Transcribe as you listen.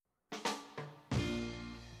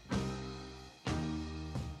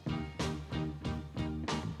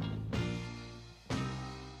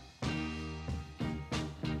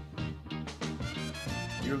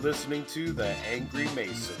You're listening to The Angry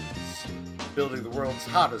Masons, building the world's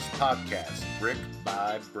hottest podcast, brick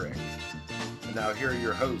by brick. And now here are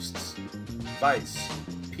your hosts, Vice,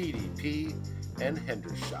 PDP, and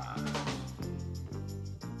Hendershot.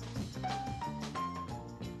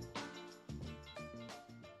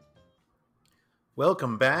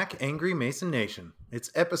 Welcome back, Angry Mason Nation. It's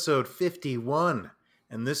episode 51,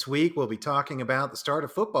 and this week we'll be talking about the start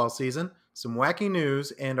of football season, some wacky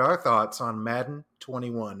news, and our thoughts on Madden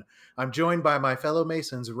 21. I'm joined by my fellow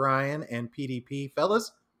Masons, Ryan and PDP.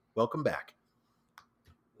 Fellas, welcome back.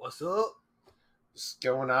 What's up? What's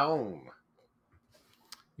going on?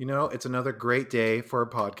 You know, it's another great day for a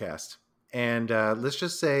podcast. And let's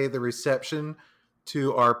just say the reception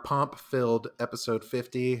to our pump-filled episode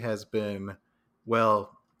 50 has been,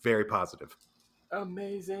 well, very positive.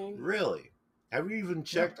 Amazing. Really? Have you even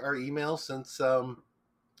checked our email since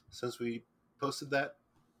we posted that?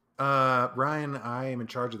 Ryan, I am in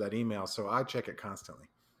charge of that email, so I check it constantly.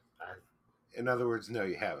 In other words, no,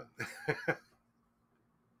 you haven't.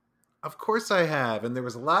 Of course I have, and there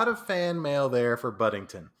was a lot of fan mail there for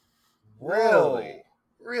Buddington. Really?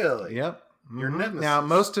 Yep. Your nemesis. Now,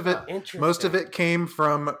 most of it came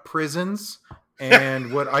from prisons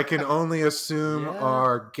and what I can only assume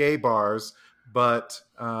are gay bars, but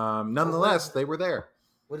nonetheless, they were there.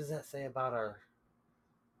 What does that say about our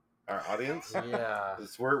audience? Yeah.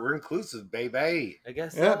 We're inclusive, baby. I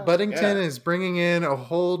guess Yeah, so. Buddington is bringing in a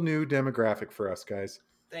whole new demographic for us, guys.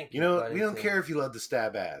 Thank You you. know, Buddington. we don't care if you love to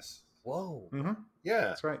stab ass. Whoa. Mm-hmm. Yeah.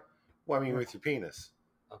 That's right. Well, I mean, with your penis.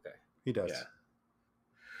 Okay. He does. Yeah.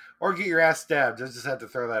 Or get your ass stabbed. I just had to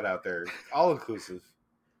throw that out there. All inclusive.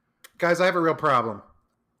 Guys, I have a real problem.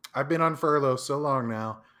 I've been on furlough so long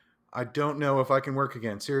now. I don't know if I can work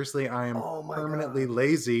again. Seriously, I am permanently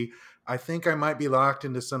lazy. I think I might be locked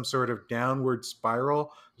into some sort of downward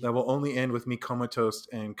spiral that will only end with me comatose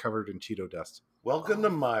and covered in Cheeto dust. Welcome to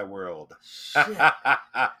my world. Shit.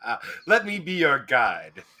 Let me be your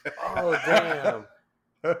guide. Oh, damn.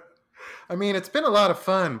 I mean, it's been a lot of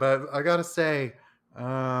fun, but I gotta say,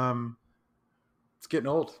 it's getting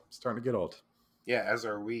old. It's starting to get old. Yeah, as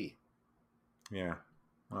are we. Yeah.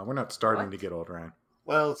 Well, we're not starting to get old, Ryan.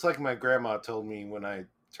 Well, it's like my grandma told me when I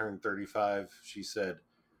turned 35. She said,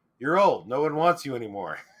 "You're old. No one wants you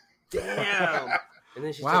anymore." Damn. And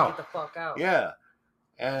then she said, "Get the fuck out." Yeah.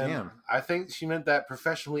 And Damn. I think she meant that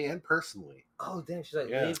professionally and personally. Oh, damn. She's like,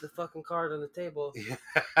 Yeah. leave the fucking card on the table, Yeah.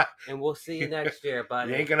 and we'll see you next year,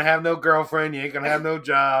 buddy. You ain't gonna have no girlfriend. You ain't gonna have no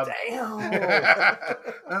job. Damn.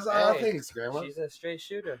 That's all I Hey, think, Grandma. She's a straight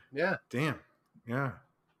shooter. Yeah. Damn. Yeah.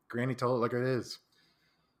 Granny told it like it is.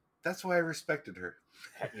 That's why I respected her.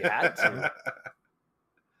 You had to.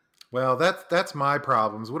 Well, that's my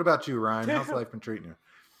problems. What about you, Ryan? How's life been treating you?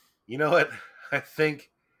 You know what? I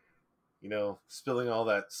think, spilling all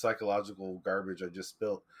that psychological garbage I just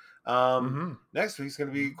spilled. Next week's going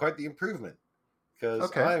to be quite the improvement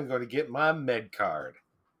because I am going to get my med card.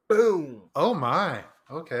 Boom. Oh my.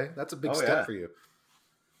 Okay, that's a big step for you.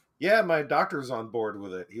 Yeah, my doctor was on board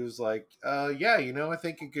with it. He was like, I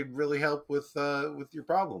think it could really help with your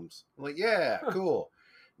problems. I'm like, yeah, cool.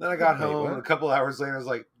 Then I got home and a couple hours later I was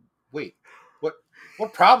like, wait,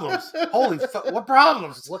 what problems? Holy fuck, what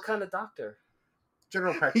problems? What kind of doctor?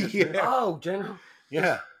 General practitioner. Yeah. Oh, general.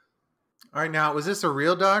 Yeah. All right, now, was this a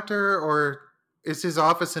real doctor or is his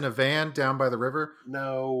office in a van down by the river?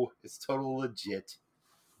 No, it's total legit.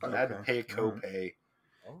 I had to pay a copay.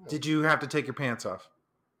 Oh. Did you have to take your pants off?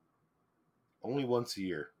 Only once a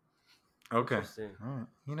year. Okay. Interesting. All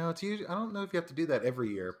right. It's usually, I don't know if you have to do that every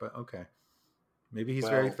year, but okay. Maybe he's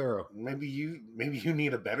very thorough. Maybe you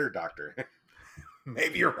need a better doctor.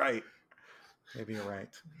 Maybe you're right. Maybe you're right.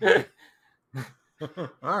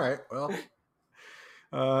 All right. Well,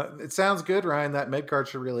 it sounds good, Ryan. That med card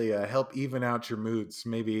should really help even out your moods.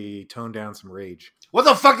 Maybe tone down some rage. What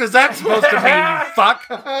the fuck is that supposed to mean, you fuck?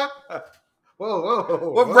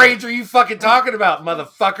 Whoa. What rage are you fucking talking about,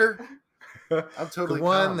 motherfucker? I'm totally the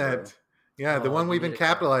one calm, that, bro. the one we've been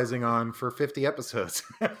capitalizing on for 50 episodes.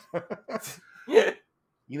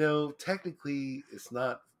 Technically, it's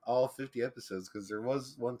not all 50 episodes because there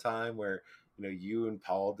was one time where you and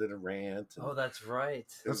Paul did a rant. Oh, that's right.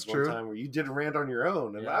 That's one true. Time where you did a rant on your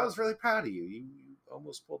own, and Yeah. I was really proud of you. You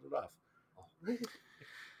almost pulled it off.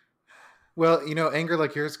 Well, anger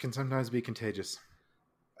like yours can sometimes be contagious.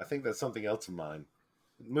 I think that's something else of mine.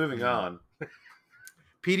 Moving on.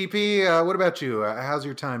 PDP, what about you? How's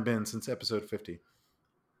your time been since episode 50?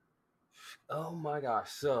 Oh my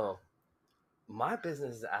gosh. So, my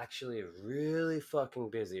business is actually really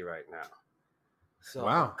fucking busy right now. So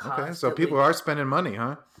Wow. Okay. So people are spending money,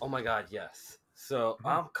 huh? Oh my God, yes. So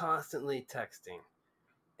I'm constantly texting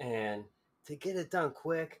And to get it done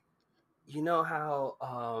quick, you know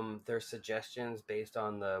how there's suggestions based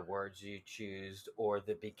on the words you choose or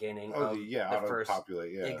the beginning of the first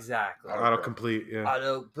auto-populate, yeah. Exactly. Autocomplete,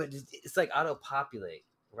 yeah. But it's like auto-populate,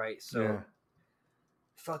 right? So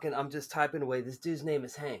fucking I'm just typing away, this dude's name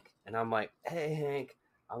is Hank, and I'm like, hey Hank,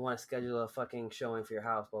 I want to schedule a fucking showing for your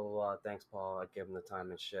house, blah blah blah. Thanks, Paul. I give him the time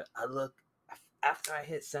and shit. I look after I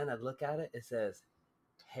hit send, I look at it, it says,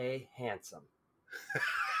 hey handsome.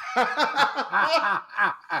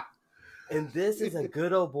 And this is a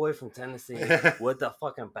good old boy from Tennessee with the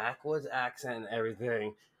fucking backwoods accent and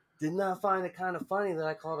everything. Did not find it kind of funny that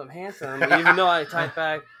I called him handsome, even though I typed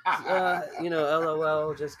back,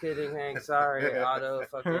 LOL, just kidding, Hank, sorry, auto,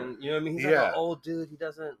 fucking, you know what I mean? He's like an old dude. He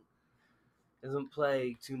doesn't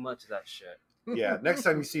play too much of that shit. Yeah, next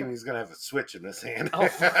time you see him, he's gonna have a switch in his hand. For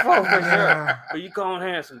sure. But you calling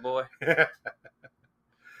handsome, boy?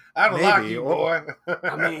 I don't like you, boy.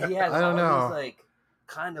 I mean, he has all these like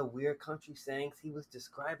kind of weird country sayings. He was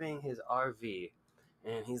describing his RV,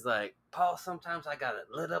 and he's like, Paul, sometimes I got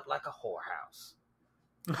it lit up like a whorehouse.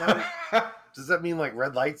 Does that mean like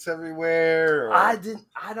red lights everywhere? Or? I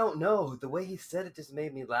don't know. The way he said it just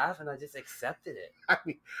made me laugh, and I just accepted it. I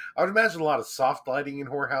mean, I would imagine a lot of soft lighting in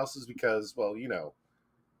whorehouses because, well, you know,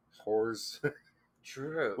 whores.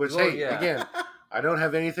 True. Which, again, I don't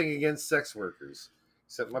have anything against sex workers,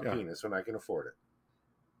 except my penis when I can afford it.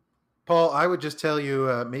 Paul, I would just tell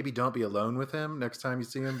you, maybe don't be alone with him next time you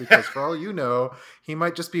see him, because for all you know, he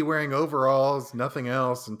might just be wearing overalls, nothing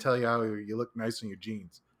else, and tell you how you look nice in your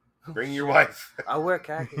jeans. Bring your wife. I wear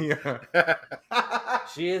khakis.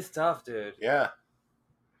 She is tough, dude. Yeah.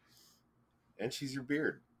 And she's your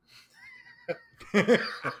beard.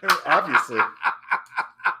 Obviously.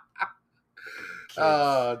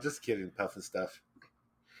 Just kidding, puffing stuff.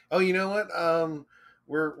 Oh, you know what?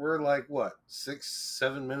 We're like what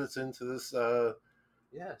 6-7 minutes into this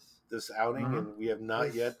this outing, and we have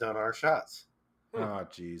not yet done our shots. Oh,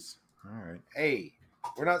 jeez. All right. Hey,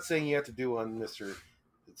 we're not saying you have to do one, Mister.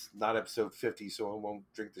 It's not episode 50, so I won't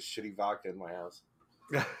drink the shitty vodka in my house.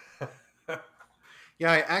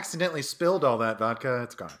 Yeah, I accidentally spilled all that vodka.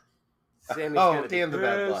 It's gone. Damn the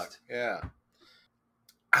bad luck. Yeah.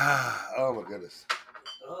 Oh my goodness.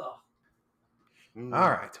 Ugh. All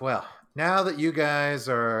right. Well, now that you guys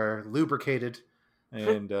are lubricated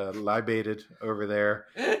and libated over there,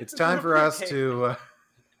 it's time for us to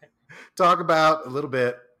talk about a little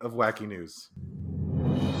bit of wacky news.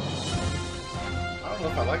 I don't know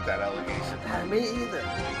if I like that allegation. Me either.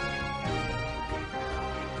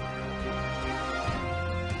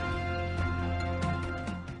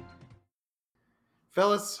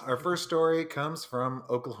 Fellas, our first story comes from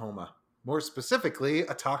Oklahoma. More specifically,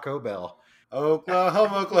 a Taco Bell.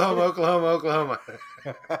 Oklahoma.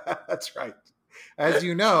 That's right. As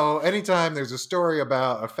you know, anytime there's a story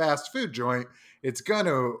about a fast food joint, it's going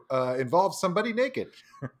to involve somebody naked.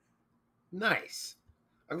 Nice.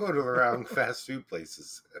 I'm going to around fast food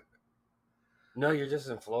places. No, you're just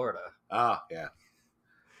in Florida. Ah, yeah.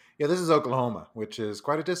 Yeah, this is Oklahoma, which is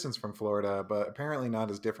quite a distance from Florida, but apparently not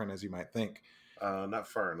as different as you might think. Not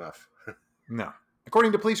far enough. No.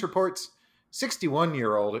 According to police reports,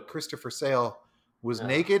 61-year-old Christopher Sale was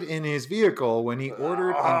naked in his vehicle when he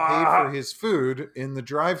ordered and paid for his food in the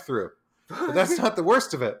drive-thru. But that's not the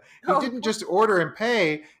worst of it. He didn't just order and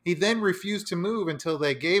pay. He then refused to move until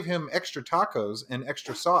they gave him extra tacos and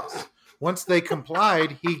extra sauce. Once they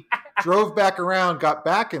complied, he drove back around, got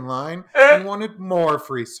back in line, and wanted more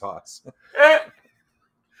free sauce.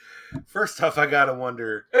 First off, I gotta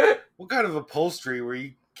wonder, what kind of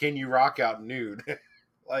upholstery can you rock out nude?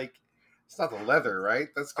 Like, it's not the leather, right?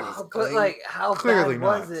 That's gonna. But like, how Clearly bad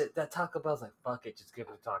was it that Taco Bell's like, fuck it, just give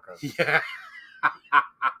me tacos? Yeah.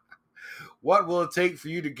 What will it take for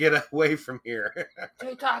you to get away from here?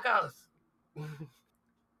 2 tacos.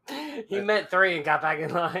 He meant 3 and got back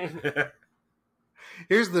in line.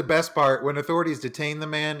 Here's the best part. When authorities detained the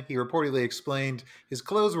man, he reportedly explained his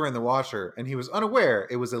clothes were in the washer and he was unaware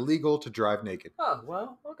it was illegal to drive naked. Oh,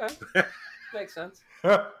 well, okay. Makes sense.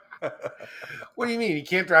 What do you mean? You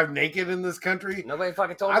can't drive naked in this country? Nobody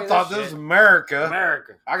fucking told me I thought this was America.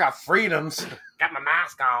 America. I got freedoms. Got my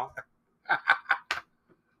mask on.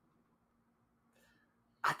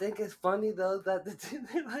 I think it's funny though that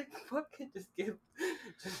they're like, fucking just give.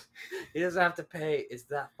 He doesn't have to pay. It's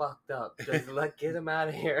that fucked up. Just get him out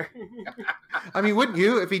of here. I mean, wouldn't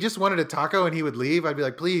you? If he just wanted a taco and he would leave, I'd be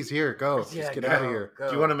like, please, here, go. Just get out of here. Go.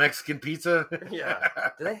 Do you want a Mexican pizza? Yeah.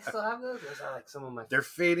 Do they still have those? Or is that like some of my? They're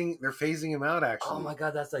phasing him out. Actually. Oh my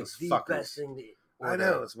god, that's like the best thing. I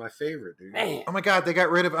know, it's my favorite, dude. Man. Oh my god, they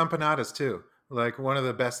got rid of empanadas too. Like one of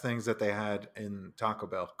the best things that they had in Taco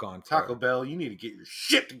Bell. Gone. Taco forever. Bell, you need to get your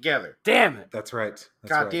shit together. Damn it! That's right. That's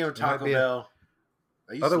God right. damn You it, might Taco be Bell.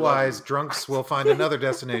 I used to love Otherwise, you. drunks will find another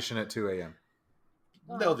destination at 2 a.m.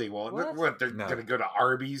 No, they won't. What? They're No. gonna go to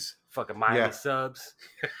Arby's. Fucking Miami Yeah. subs.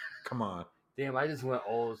 Come on. Damn, I just went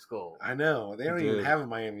old school. I know they don't Dude. even have a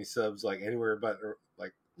Miami subs like anywhere but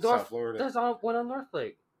like North- South Florida. There's one on North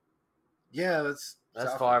Lake. Yeah, that's That's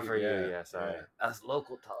south far of for you. Yeah, sorry. yeah. That's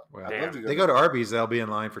local talk. Well, I'd Damn. love to They go to Arby's, they'll be in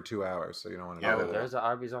line for 2 hours, so you don't want to Yeah, do they Oh, will. that. there's an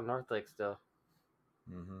Arby's on North Lake still.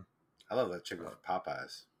 Mm-hmm. I love that chicken from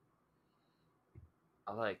Popeyes.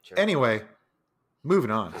 I like church. Anyway,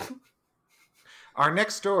 moving on. Our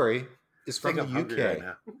next story is I from think the I'm hungry right UK.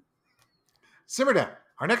 now. Simmer down.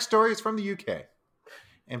 Our next story is from the UK.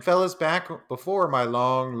 And fellas, back before my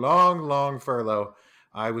long furlough,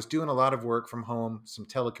 I was doing a lot of work from home, some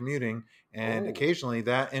telecommuting, and Oh. occasionally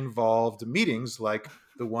that involved meetings like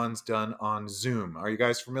the ones done on Zoom. Are you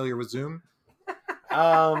guys familiar with Zoom?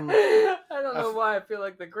 I don't know why I feel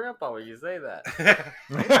like the grandpa when you say that.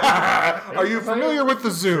 Are you familiar with the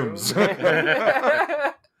Zooms?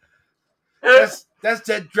 that's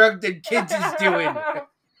that drug that kids is doing.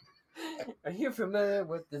 Are you familiar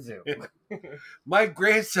with the Zoom? My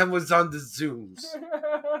grandson was on the Zooms. Sorry.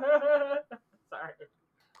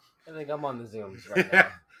 I think I'm on the Zooms right now.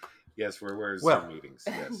 Yes, we're Well. Zoom meetings.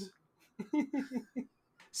 Yes.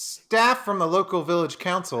 Staff from the local village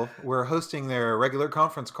council were hosting their regular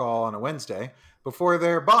conference call on a Wednesday before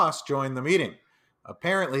their boss joined the meeting.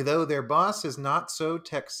 Apparently, though, their boss is not so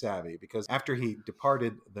tech savvy because after he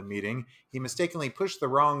departed the meeting, he mistakenly pushed the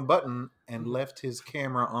wrong button and left his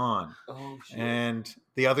camera on. Oh, shit. And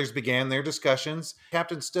the others began their discussions.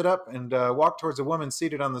 Captain stood up and walked towards a woman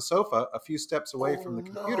seated on the sofa a few steps away from the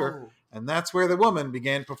computer. No. And that's where the woman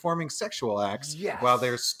began performing sexual acts Yes. while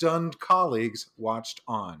their stunned colleagues watched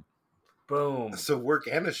on. Boom. So work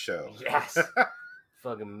and a show. Yes.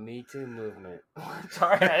 Fucking Me Too movement.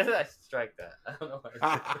 Sorry, I strike that. I don't know why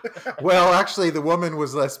I did that. Well, actually, the woman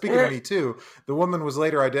was, speaking of Me Too, the woman was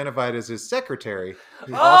later identified as his secretary,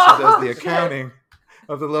 who also does the shit. accounting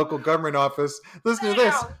of the local government office. Listen to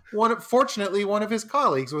this. Fortunately, one of his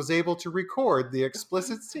colleagues was able to record the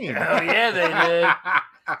explicit scene. Hell yeah, they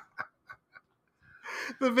did.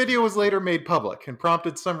 The video was later made public and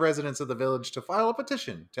prompted some residents of the village to file a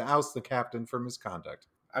petition to oust the captain for misconduct.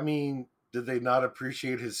 I mean, did they not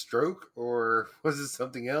appreciate his stroke, or was it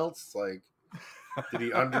something else? Like, did he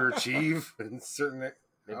underachieve in certain? I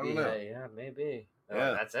Maybe, don't know. yeah, maybe.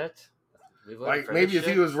 Yeah. That's it. We voted Like for maybe this if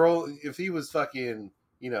he shit. was fucking,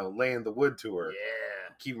 laying the wood to her, Yeah.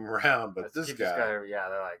 keep him around. But Let's this keep guy, yeah,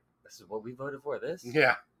 they're like, this is what we voted for. This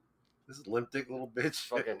yeah, this limp dick little bitch.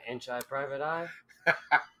 fucking inch eye, private eye.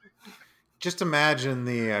 Just imagine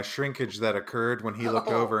the shrinkage that occurred when he looked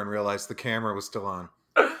Oh. over and realized the camera was still on.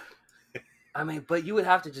 I mean, but you would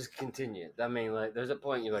have to just continue. I mean, like, there's a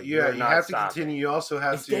point you're like, Yeah, you're you not have to stopping. continue. You also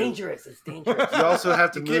have It's to. dangerous. It's dangerous. You also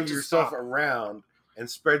have to You can't move just yourself stop. around and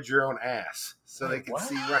spread your own ass so they Wait, can what?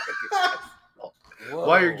 see right Whoa.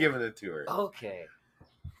 while you're giving it to her. Okay,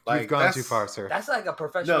 You've gone that's- too far, sir. that's like a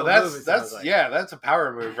professional. No, that's move, it sounds like. that's a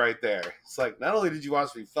power move right there. It's like not only did you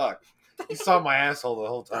watch me fuck, you saw my asshole the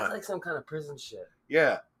whole That's time. like some kind of prison shit.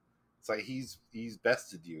 Yeah, it's like he's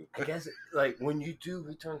bested you. I guess, like, when you do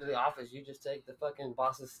return to the office, you just take the fucking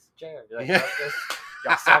boss's chair. You're like, Yeah. "Fuck this.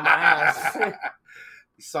 Y'all saw my ass.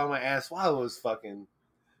 You saw my ass while I was fucking.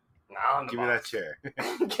 Now I'm the Give me that boss. chair.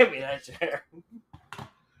 Give me that chair.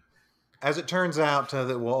 As it turns out,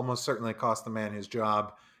 that will almost certainly cost the man his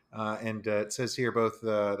job. And it says here both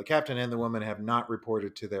the captain and the woman have not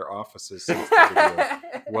reported to their offices since the video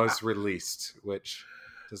was released, which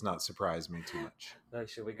does not surprise me too much. Like,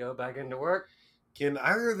 should we go back into work? Can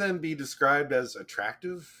either of them be described as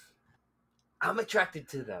attractive? I'm attracted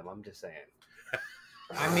to them. I'm just saying.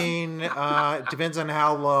 I mean, it depends on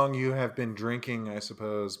how long you have been drinking, I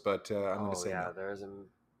suppose, but I'm going to say no. there's a.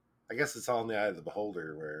 I guess it's all in the eye of the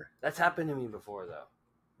beholder. Where That's happened to me before, though.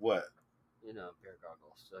 what? You know, beer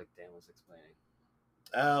goggles, like Dan was explaining.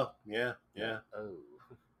 Oh yeah. Oh.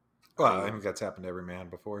 Well, I think that's happened to every man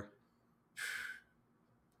before.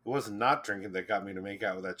 It wasn't not drinking that got me to make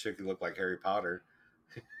out with that chick who looked like Harry Potter.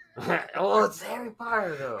 Oh, it's Harry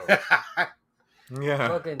Potter though. Yeah.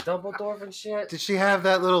 Fucking Dumbledore and shit. Did she have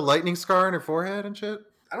that little lightning scar on her forehead and shit?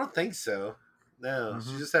 I don't think so. No, she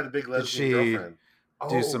Mhm. just had a big lesbian she- girlfriend.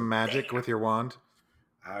 Do some Oh, magic damn. with your wand?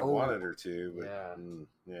 I Oh. wanted her to, but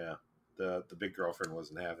Yeah. yeah, the big girlfriend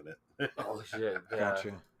wasn't having it. Oh shit. Yeah.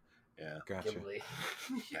 Gotcha. Yeah, Gotcha. Ghibli.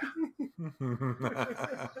 yeah.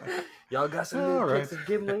 Y'all Y'all got some All new right. pics of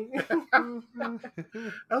Gimli? I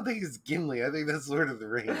don't think it's Gimli. I think that's Lord of the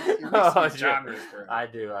Rings. You're Oh, mixing shit. genres, bro. I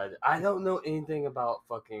do. I don't know anything about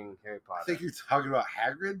fucking Harry Potter. I think you're talking about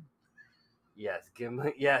Hagrid. Yes,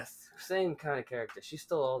 Gimli. Yes, same kind of character. She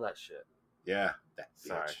stole all that shit. Yeah, that bitch.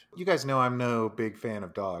 Sorry. You guys know I'm no big fan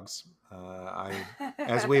of dogs.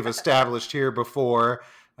 As we've established here before,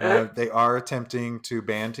 they are attempting to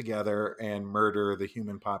band together and murder the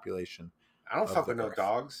human population. I don't of fuck the with no Earth.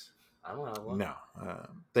 dogs. I don't have one. No,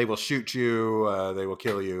 they will shoot you. They will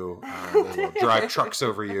kill you. They will drive trucks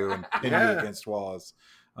over you and pin you Yeah. against walls.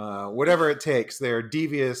 Whatever it takes. They're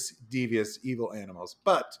devious, evil animals.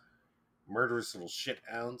 But Murderous little shit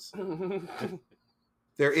hounds.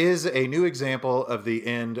 there is a new example of the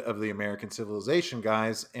end of the American civilization,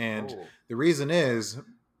 guys. And Oh. the reason is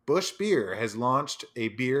Busch Beer has launched a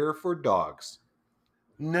beer for dogs.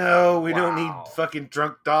 No, we don't Wow. need fucking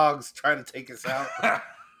drunk dogs trying to take us out.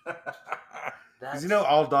 That's, Because you know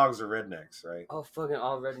all dogs are rednecks, right? oh, fucking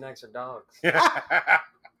all rednecks are dogs. Now,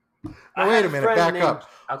 I wait had a minute, friend back named- up.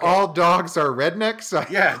 Okay. All dogs are rednecks?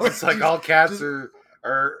 Yeah, it's like all cats Just-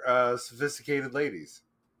 are sophisticated ladies.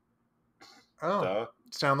 Oh, So,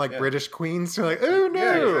 sound like yeah. British queens? They're like, oh no.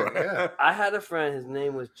 Yeah, exactly, yeah. I had a friend. His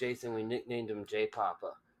name was Jason. We nicknamed him J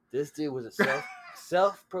Papa. This dude was a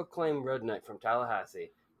self-proclaimed redneck from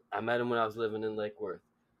Tallahassee. I met him when I was living in Lake Worth.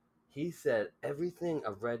 He said everything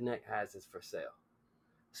a redneck has is for sale.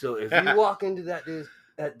 So if you walk into that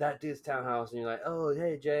dude's townhouse and you're like, "Oh,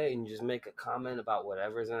 hey Jay," and you just make a comment about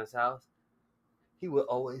whatever's in his house, he will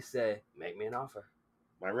always say, "Make me an offer."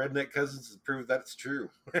 My redneck cousins have proved that's true.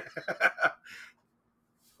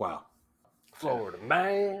 Wow. Florida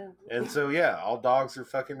man. And so, yeah, all dogs are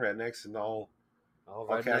fucking rednecks and all All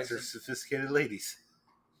cats rednecks. are sophisticated ladies.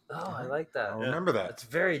 Oh, I like that. I'll remember that. It's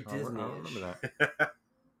very I'll Disney. remember that.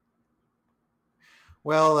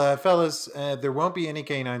 Well, fellas, there won't be any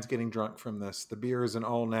canines getting drunk from this. The beer is an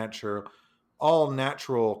all natural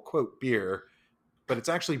quote beer, but it's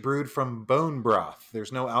actually brewed from bone broth.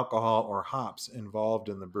 There's no alcohol or hops involved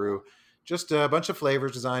in the brew. Just a bunch of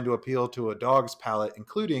flavors designed to appeal to a dog's palate,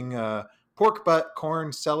 including pork butt,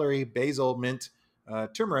 corn, celery, basil, mint,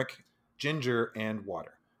 turmeric, ginger, and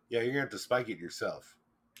water. Yeah, you're going to have to spike it yourself.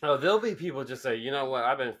 Oh, there'll be people just say, you know what?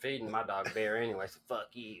 I've been feeding my dog beer anyway, so fuck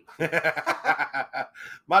you.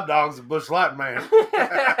 My dog's a Busch Light man.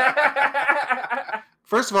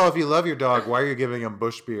 First of all, if you love your dog, why are you giving him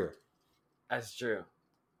Busch beer? That's true.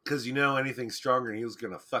 Because you know anything stronger and he was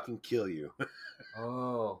going to fucking kill you.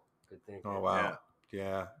 Oh, good thinking. Oh, wow.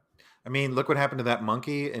 Yeah. I mean, look what happened to that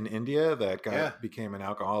monkey in India that became an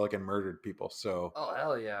alcoholic and murdered people. So Oh,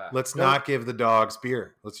 hell yeah. let's not give the dogs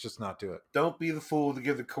beer. Let's just not do it. Don't be the fool to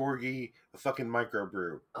give the corgi a fucking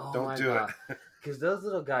microbrew. Oh, Don't my do God. it. Because those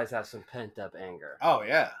little guys have some pent up anger. Oh,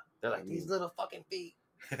 yeah. They're like, these little fucking feet.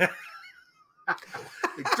 They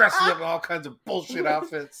dress you up in all kinds of bullshit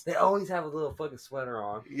outfits. They always have a little fucking sweater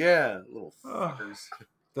on. Yeah, little Ugh. fuckers.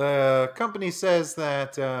 The company says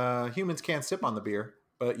that humans can't sip on the beer,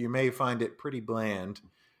 but you may find it pretty bland.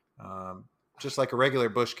 Just like a regular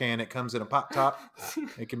Busch can, it comes in a pop top.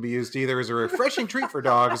 It can be used either as a refreshing treat for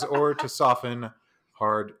dogs or to soften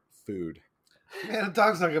hard food. Man, a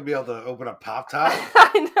dog's not going to be able to open a pop top.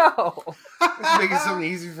 I know. It's making something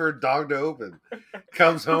easy for a dog to open.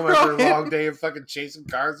 Comes home after a long day of fucking chasing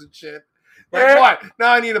cars and shit. Like, what?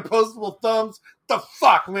 Now I need opposable thumbs? The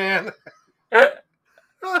fuck, man?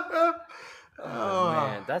 Oh,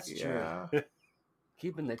 man, that's yeah. true.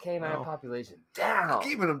 Keeping the canine Well. population down.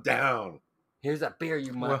 Keeping them down. Here's that beer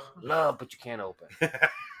you might love, but you can't open.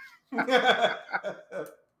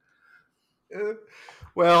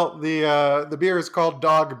 Well, the beer is called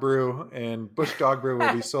Dog Brew, and Busch Dog Brew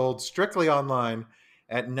will be sold strictly online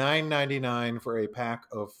at $9.99 for a pack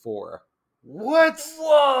of 4. What?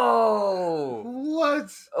 Whoa!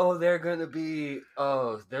 What? Oh, there's gonna be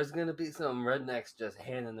some rednecks just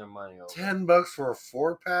handing their money over. $10 for a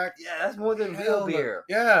 4-pack? Yeah, that's more than Hell real no. beer.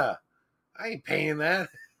 Yeah. I ain't paying that.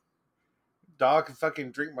 Dog can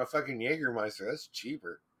fucking drink my fucking Jägermeister. That's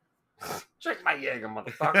cheaper. Drink my Jaeger,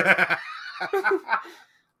 motherfucker.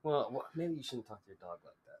 Well, maybe you shouldn't talk to your dog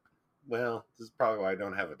like that. Well, this is probably why I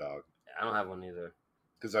don't have a dog. I don't have one either.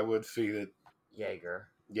 Because I would feed it Jaeger.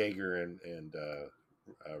 Jaeger and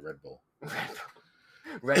Red Bull.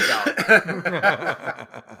 Red Dog.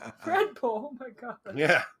 Red Bull. Oh my god.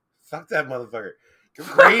 Yeah. Fuck that motherfucker. You're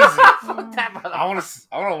crazy. Fuck that motherfucker. I want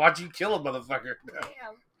to watch you kill a motherfucker. No,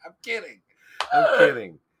 Damn. I'm kidding. I'm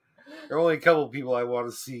kidding. There are only a couple of people I want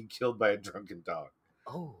to see killed by a drunken dog.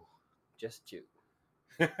 Oh, just you.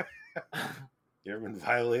 You ever been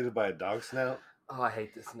violated by a dog snout? Oh, I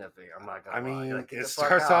hate this sniffing. I'm not gonna I lie. mean, Like, get it the fuck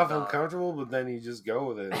starts out, off dog. uncomfortable, but then you just go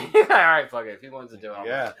with it. All right, fuck it. If he wants to do it, I'll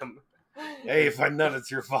Yeah. let him. Hey, if I nut,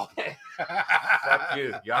 it's your fault. Fuck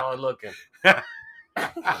you. Y'all are looking.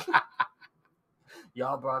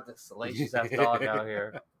 Y'all brought this salacious ass dog out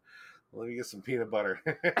here. Let me get some peanut butter.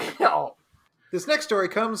 Oh. This next story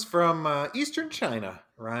comes from Eastern China,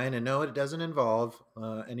 Ryan, and no, it doesn't involve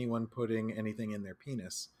anyone putting anything in their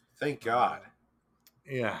penis. Thank God.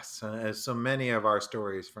 Yes, as so many of our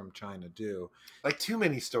stories from China do. Like too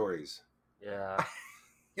many stories. Yeah.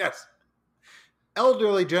 Yes.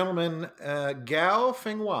 Elderly gentleman Gao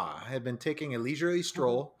Fenghua had been taking a leisurely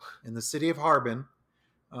stroll in the city of Harbin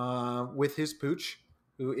with his pooch,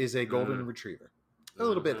 who is a golden retriever. A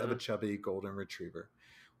little bit of a chubby golden retriever.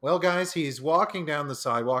 Well, guys, he's walking down the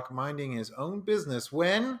sidewalk, minding his own business,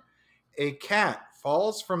 when a cat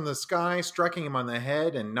falls from the sky, striking him on the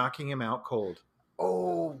head and knocking him out cold.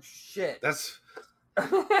 Oh, shit. That's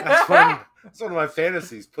one of my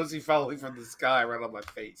fantasies. Pussy falling from the sky right on my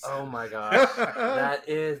face. Oh, my gosh. That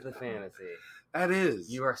is the fantasy. That is.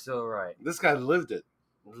 You are so right. This guy lived it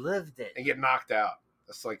Lived it. and get knocked out.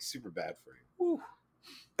 That's like super bad for him.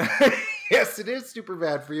 Yes, it is super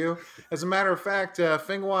bad for you. As a matter of fact,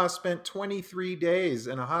 Fenghua spent 23 days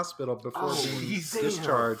in a hospital before being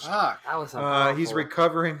discharged. Fuck. That was something He's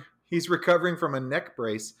recovering. He's recovering from a neck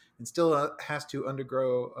brace and still has to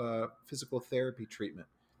undergo physical therapy treatment.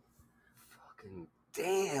 Fucking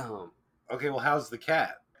damn. Okay, well, how's the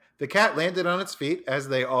cat? The cat landed on its feet, as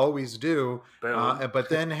they always do, but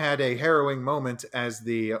then had a harrowing moment as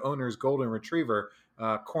the owner's golden retriever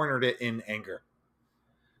cornered it in anger.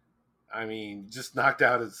 I mean, just knocked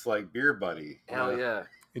out its like beer buddy. Hell yeah.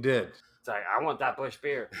 He did. It's like, I want that Bush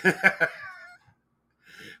beer.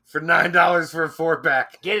 For $9 for a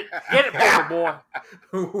 4-pack. Get it, baby boy.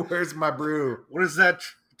 Where's my brew? What does that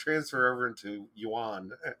transfer over into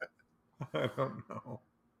yuan? I don't know.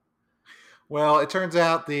 Well, it turns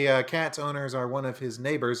out the cat's owners are one of his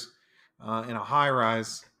neighbors in a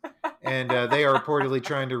high-rise, and they are reportedly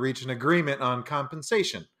trying to reach an agreement on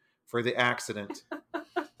compensation for the accident.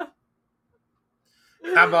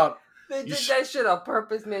 How about They did that shit on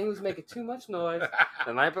purpose, man. He was making too much noise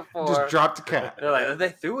the night before. Just dropped the cat. They're like, they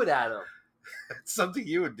threw it at him. something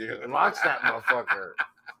you would do? Launch that motherfucker.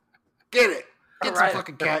 Get it. Get some Right.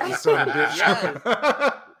 fucking cat, you son of a bitch.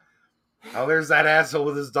 Yes. Oh, there's that asshole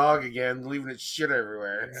with his dog again, leaving its shit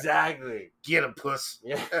everywhere. Exactly. Get him, puss.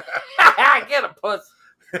 Yeah. Get a puss.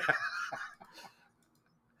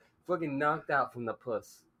 Fucking knocked out from the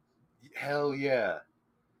puss. Hell yeah.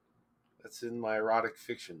 That's in my erotic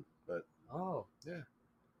fiction, but Oh. Yeah.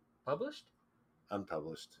 Published?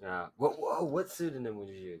 unpublished. Yeah. What pseudonym would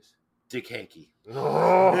you use? Dick Hankey.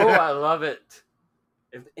 Oh, I love it.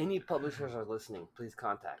 If any publishers are listening, please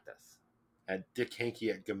contact us. At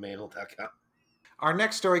dickhankey@gmail.com. Our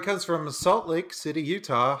next story comes from Salt Lake City,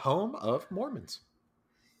 Utah, home of Mormons.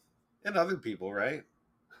 And other people, right?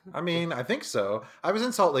 I mean, I think so. I was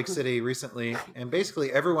in Salt Lake City recently, and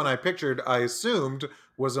basically everyone I pictured, I assumed,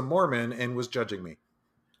 was a Mormon and was judging me.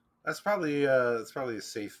 That's probably a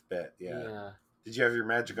safe bet. Yeah. Did you have your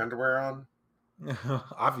magic underwear on?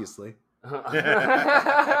 Obviously.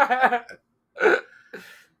 Yeah.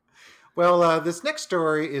 Well, this next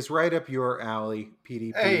story is right up your alley,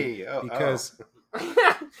 PDP. Hey, because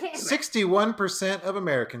 61% of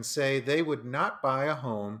Americans say they would not buy a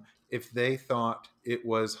home if they thought it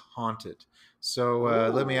was haunted. So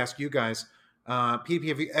let me ask you guys, PDP,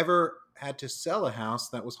 have you ever had to sell a house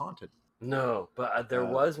that was haunted? No, but there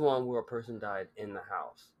was one where a person died in the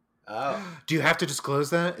house. Oh. Do you have to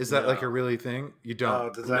disclose that? Is that No. like a really thing? You don't. Oh,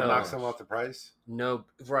 does that No. knock some off the price? No,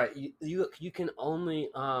 right. You can only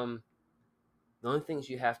the only things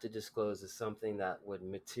you have to disclose is something that would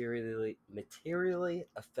materially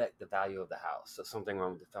affect the value of the house. So something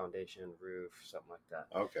wrong with the foundation, roof, something like that.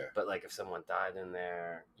 Okay. But like if someone died in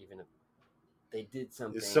there, even if they did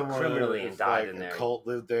something Is someone criminally and if, died like, in a there, cult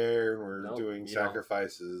lived there and we're Nope, doing you don't.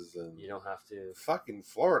 sacrifices and you don't have to. fucking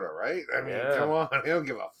Florida, right? I mean, Yeah. come on, they don't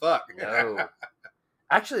give a fuck. No.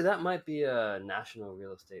 Actually, that might be a national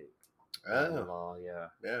real estate Oh, law. Yeah.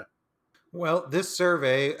 yeah. Well, this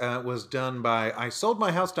survey was done by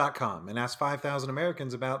ISoldMyHouse.com and asked 5,000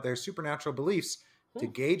 Americans about their supernatural beliefs to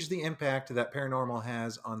gauge the impact that paranormal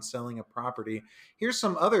has on selling a property. Here's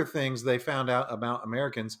some other things they found out about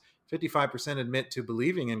Americans. 55% admit to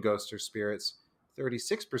believing in ghosts or spirits.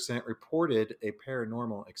 36% reported a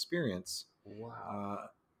paranormal experience. Wow.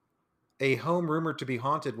 A home rumored to be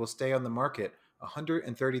haunted will stay on the market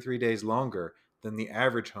 133 days longer than the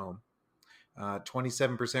average home.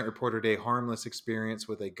 27% reported a harmless experience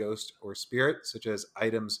with a ghost or spirit, such as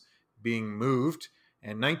items being moved,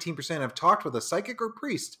 and 19% have talked with a psychic or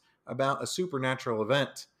priest about a supernatural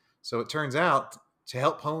event. So it turns out, to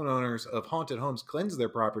help homeowners of haunted homes cleanse their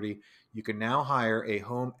property, you can now hire a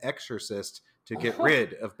home exorcist to get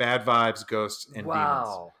rid of bad vibes, ghosts, and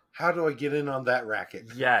demons. How do I get in on that racket?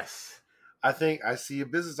 Yes. I think I see a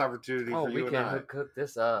business opportunity for you and I. We can hook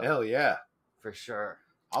this up. Hell yeah. For sure.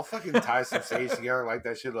 I'll fucking tie some sage together like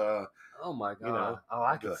that shit. Oh my god.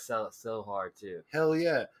 I could sell it so hard too. Hell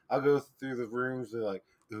yeah. I'll go through the rooms and like,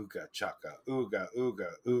 ooga chaka, ooga,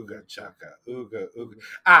 ooga, ooga chaka, ooga, ooga.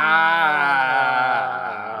 Ah,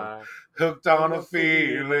 hooked on a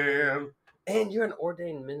feeling. And you're an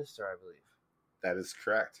ordained minister, I believe. That is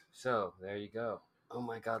correct. So there you go. Oh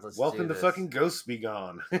my god, let's Welcome do to this. fucking Ghosts Be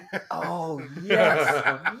Gone. Oh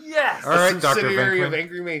yes. Yes. All right, Dr. Subsidiary of Venkman.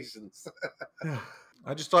 Angry Masons.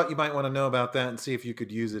 I just thought you might want to know about that and see if you could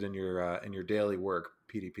use it in your daily work,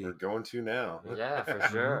 PDP. We're going to now. Yeah, for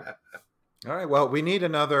sure. All right, well, we need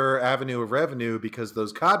another avenue of revenue because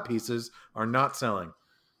those cod pieces are not selling.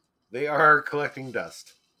 They are collecting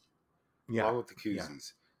dust. Yeah. Along with the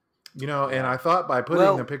koozies. You know, and I thought by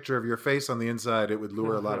putting a picture of your face on the inside, it would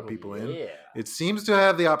lure a lot of people in. Yeah. It seems to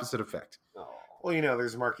have the opposite effect. Oh. Well, you know,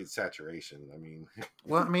 there's market saturation. I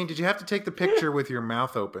mean, did you have to take the picture with your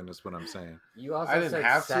mouth open is what I'm saying. You also I didn't said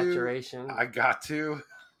have saturation. to. I got to.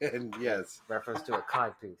 And yes. Reference to a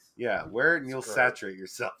cod piece. Yeah, wear it and you'll saturate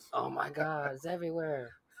yourself. Oh my god, it's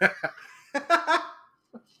everywhere.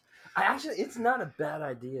 It's not a bad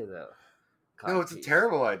idea though. No, it's a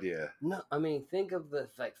terrible idea. No, I mean, think of the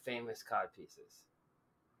famous cod pieces.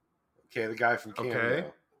 Okay, the guy from Cameo. Okay.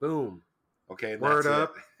 Boom. Okay, and Word that's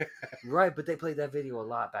up. it. Right, but they played that video a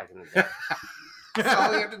lot back in the day. That's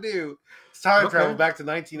all we have to do. It's time travel back to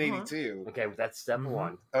 1982. Okay, that's step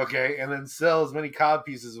one. Okay, and then sell as many cod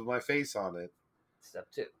pieces with my face on it. Step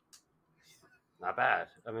two. Not bad.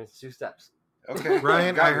 I mean, it's 2 steps. Okay.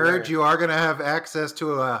 Ryan, I heard you are going to have access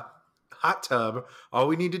to a hot tub. All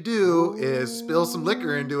we need to do is spill some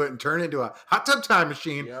liquor into it and turn it into a hot tub time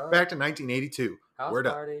machine back to 1982. House Word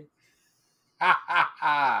party. Ha ha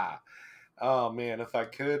ha. Oh man, if I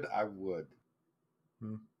could, I would.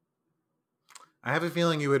 I have a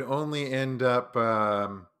feeling you would only end up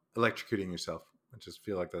electrocuting yourself. I just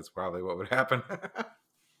feel like that's probably what would happen.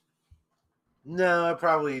 No, I'd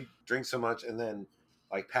probably drink so much and then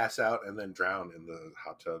like pass out and then drown in the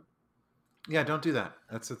hot tub. Yeah, don't do that.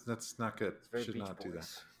 That's not good. Should Beach not do that.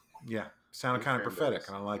 Boys. Yeah, sounded kind of prophetic,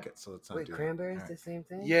 and I like it, so let's not Wait, do Cranberries that. the same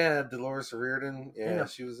thing? Yeah, Dolores O'Riordan. Yeah,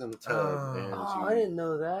 she was in the tub and Oh, she I didn't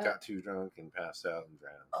know that. got too drunk and passed out and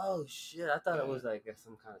drowned. Oh shit! I thought it was like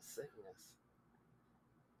some kind of sickness.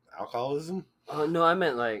 Alcoholism? Oh no, I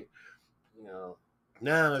meant like, No,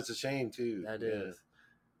 it's a shame too. That is.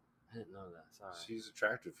 I didn't know that. Sorry. She's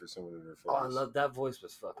attractive for someone in her 40s. Oh, I love that voice.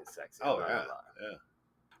 Was fucking sexy. Oh yeah, yeah.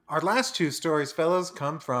 Our last 2 stories, fellas,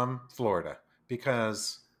 come from Florida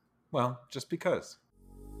because, well, just because.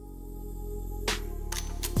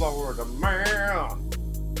 Florida man.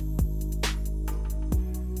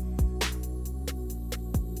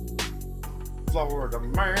 Florida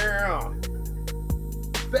man.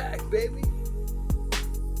 Back, baby.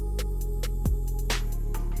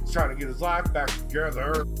 He's trying to get his life back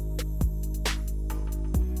together.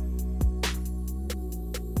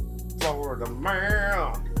 Florida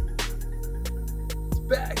man. It's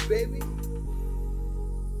back, baby.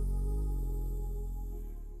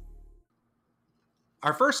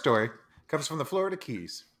 Our first story comes from the Florida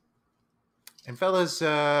Keys. And fellas,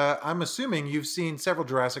 I'm assuming you've seen several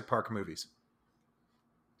Jurassic Park movies.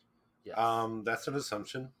 Yes. That's an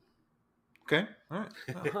assumption. Okay, all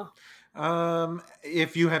right.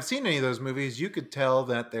 If you have seen any of those movies, you could tell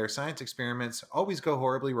that their science experiments always go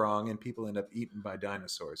horribly wrong and people end up eaten by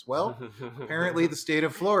dinosaurs. Well, apparently the state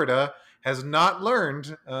of Florida has not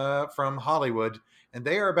learned from Hollywood, and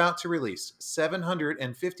they are about to release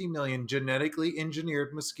 750 million genetically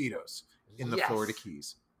engineered mosquitoes in the Florida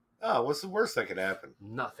Keys. Oh, what's the worst that could happen?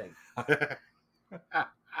 Nothing.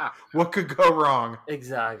 What could go wrong?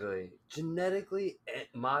 Exactly. Genetically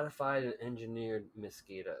modified and engineered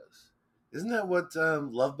mosquitoes. Isn't that what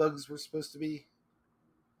love bugs were supposed to be?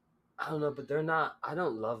 I don't know, but they're not. I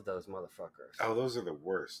don't love those motherfuckers. Oh, those are the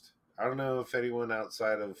worst. I don't know if anyone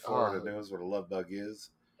outside of Florida knows what a love bug is.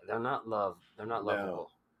 They're not love. They're not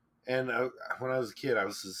lovable. And when I was a kid, I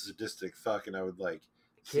was a sadistic fuck, and I would like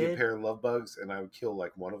see a pair of love bugs, and I would kill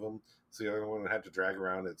like one of them, so the other one would have to drag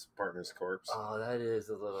around its partner's corpse. Oh, that is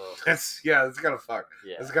a little. That's kind of fuck.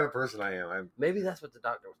 Yeah, that's the kind of person I am. Maybe that's what the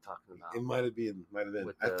doctor was talking about. It might have been.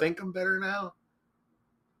 I think I'm better now.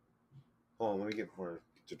 Hold on, let me get more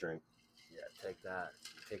to drink. Yeah, take that.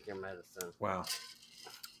 Take your medicine. Wow.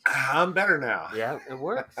 I'm better now. Yeah, it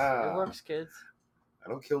works. It works, kids. I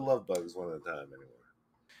don't kill love bugs one at a time anymore.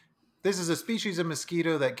 This is a species of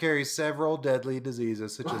mosquito that carries several deadly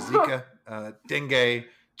diseases such as Zika, dengue,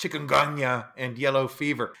 chikungunya, and yellow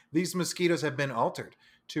fever. These mosquitoes have been altered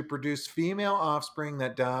to produce female offspring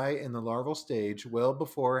that die in the larval stage well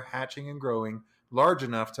before hatching and growing large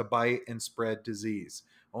enough to bite and spread disease.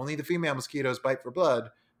 Only the female mosquitoes bite for blood.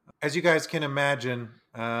 As you guys can imagine,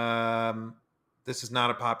 this is not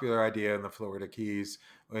a popular idea in the Florida Keys.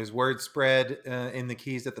 As word spread in the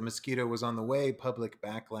Keys that the mosquito was on the way, public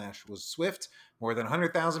backlash was swift. More than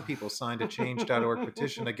 100,000 people signed a change.org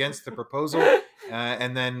petition against the proposal.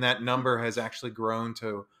 And then that number has actually grown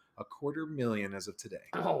to 250,000 as of today.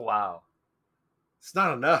 Oh, wow. It's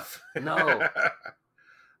not enough. No.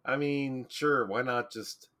 I mean, sure, why not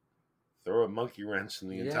just throw a monkey wrench in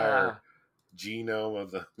the entire genome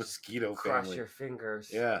of the mosquito family? Cross your fingers.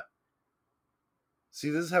 Yeah. See,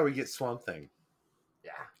 this is how we get Swamp Thing.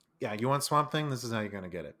 Yeah. Yeah, you want Swamp Thing? This is how you're going to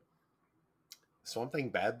get it. Swamp Thing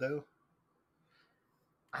bad, though?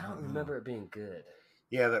 I don't remember it being good.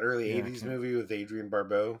 Yeah, that early 80s movie with Adrienne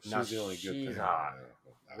Barbeau. She's the only good she's thing. hot.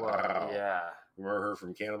 Well, yeah. Remember her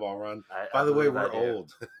from Cannonball Run? By the way, we're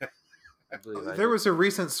old. There was a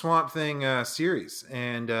recent Swamp Thing series,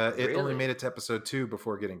 and it only Really? made it to episode 2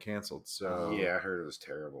 before getting canceled. So Yeah, I heard it was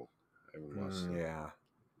terrible. I haven't watched it.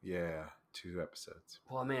 Yeah, 2 episodes.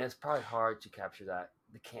 Well, I mean, it's probably hard to capture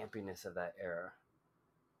the campiness of that era.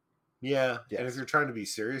 Yeah, Yes. and if you're trying to be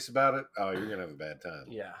serious about it, oh, you're going to have a bad time.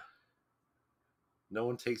 Yeah. No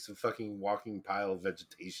one takes a fucking walking pile of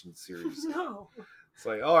vegetation serious. No. It's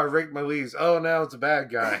like, oh, I raked my leaves. Oh, now it's a bad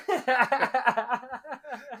guy.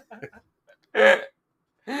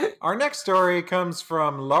 Our next story comes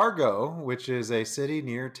from Largo, which is a city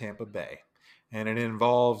near Tampa Bay. And it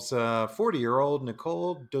involves 40-year-old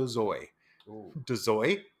Nicole Dozoy. Ooh.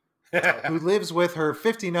 Dozoy? Who lives with her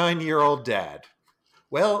 59-year-old dad.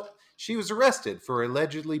 Well, she was arrested for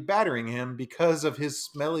allegedly battering him because of his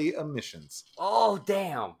smelly emissions. Oh,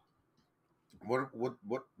 damn. What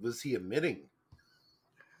was he emitting?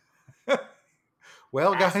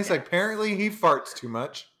 Well, guys, Ass apparently he farts too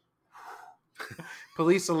much.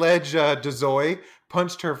 Police allege Dozoy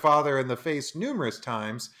punched her father in the face numerous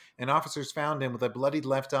times, and officers found him with a bloodied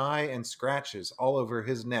left eye and scratches all over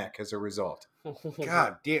his neck as a result.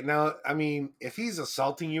 God damn. Now, I mean, if he's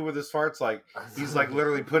assaulting you with his farts, like, he's like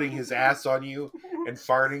literally putting his ass on you and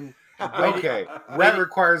farting, okay, that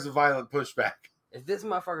requires a violent pushback. If this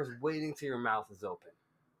motherfucker's waiting till your mouth is open.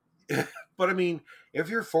 But I mean, if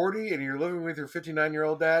you're 40 and you're living with your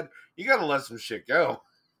 59-year-old dad, you gotta let some shit go.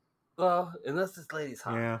 Well, unless this lady's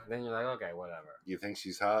hot. Yeah. Then you're like, okay, whatever. You think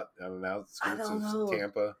she's hot on the outskirts don't know. of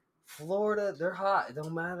Tampa? Florida, they're hot. It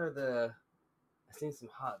don't matter I've seen some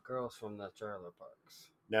hot girls from the trailer parks.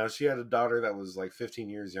 Now, if she had a daughter that was like 15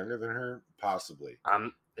 years younger than her, possibly.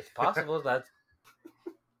 It's possible that.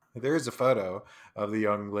 There is a photo of the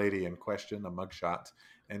young lady in question, a mugshot.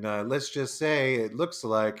 And let's just say it looks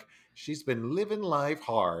like she's been living life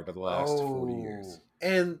hard the last 40 years.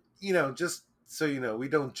 And, just so you know, we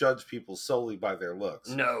don't judge people solely by their looks.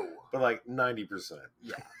 No. But like 90%.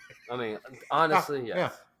 Yeah. I mean, honestly,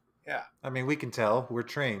 yes. Yeah. I mean, we can tell. We're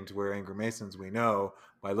trained. We're Angry Masons. We know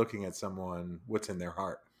by looking at someone what's in their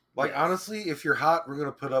heart. Like, honestly, if you're hot, we're going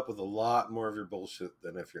to put up with a lot more of your bullshit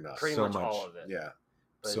than if you're not. Pretty So much much. all of it. Yeah.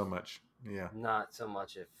 But So much. Yeah. not so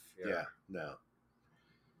much if you're... Yeah. No.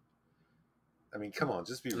 I mean, come on,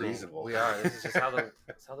 just be I mean, reasonable. We are. This is just how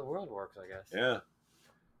the world works, I guess. Yeah.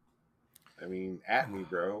 I mean, at me,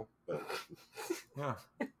 bro. But Yeah.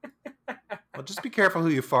 Well, just be careful who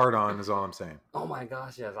you fart on is all I'm saying. Oh my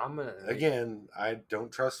gosh, yes. I'm going to... again, I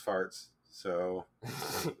don't trust farts, so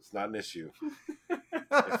it's not an issue.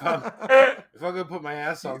 If I'm gonna put my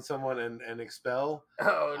ass on someone and expel,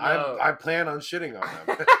 Oh, no. I plan on shitting on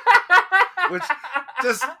them. Which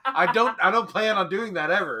just I don't plan on doing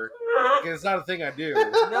that ever. It's not a thing I do.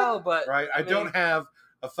 No, but... Right? I mean, don't have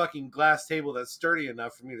a fucking glass table that's sturdy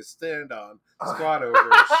enough for me to stand on, squat over,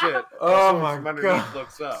 and shit. Oh while someone my from underneath God.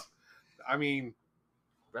 looks up. I mean,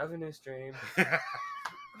 revenue stream.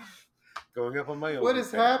 going up on my own. What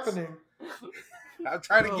is happening? I'm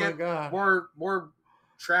trying to Oh get my God. more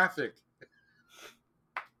traffic.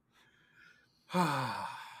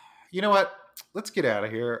 You know what? Let's get out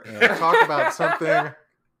of here and talk about something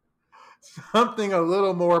a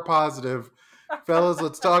little more positive. Fellas,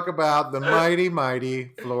 let's talk about the mighty,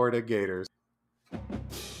 mighty Florida Gators.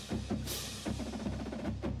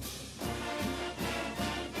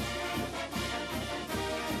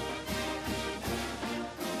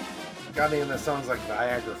 Goddamn, that sounds like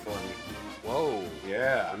Viagra for me. Whoa.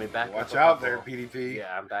 Yeah. Let me back up Watch a out couple. there, PDP.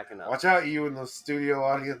 Yeah, I'm backing up. Watch out, you in the studio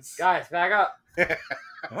audience. Guys, back up.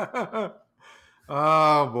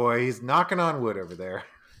 Oh boy, he's knocking on wood over there.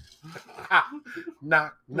 Knock,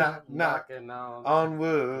 knock, knock Knocking on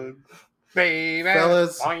wood, baby.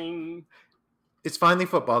 Fellas, Boing. it's finally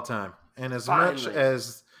football time. And as much Finally.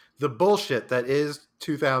 as the bullshit that is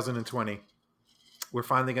 2020, we're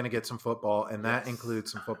finally going to get some football, and that Yes.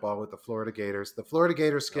 includes some football with the Florida Gators. The Florida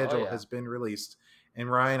Gators schedule yeah. has been released.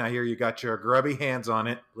 And Ryan, I hear you got your grubby hands on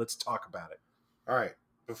it. Let's talk about it. All right.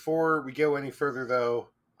 Before we go any further, though,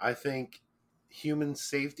 I think human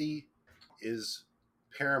safety is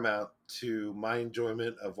paramount to my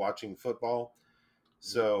enjoyment of watching football.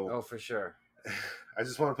 So Oh, for sure. I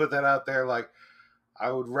just want to put that out there. Like,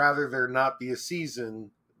 I would rather there not be a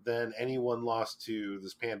season than anyone lost to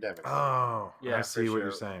this pandemic. Oh, Yeah, I see for what sure.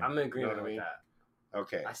 you're saying. I'm in agreement what I with mean? that.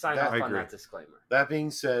 Okay. I signed that, off I on agree. that disclaimer. that being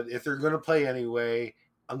said, if they're going to play anyway,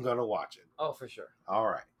 I'm going to watch it. Oh, for sure. All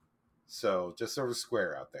right. So just sort of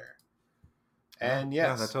square out there. Yeah, And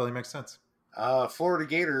yes, that totally makes sense. Florida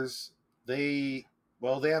Gators, they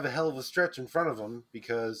have a hell of a stretch in front of them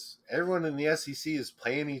because everyone in the SEC is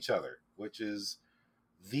playing each other, which is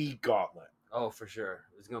the gauntlet. Oh, for sure.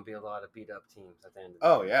 There's going to be a lot of beat up teams at the end of the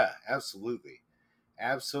Oh, year. yeah, absolutely.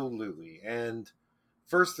 Absolutely. And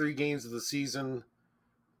first 3 games of the season,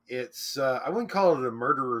 it's I wouldn't call it a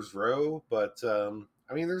murderer's row, but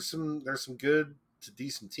I mean there's some good to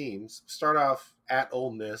decent teams. Start off at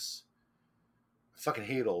Ole Miss. I fucking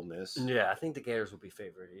hate Ole Miss. Yeah, I think the Gators will be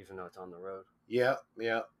favored, even though it's on the road. Yeah.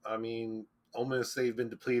 I mean, Ole Miss, they've been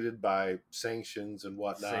depleted by sanctions and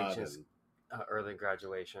whatnot. Sanctions. And, Early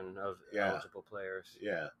graduation of Yeah. eligible players.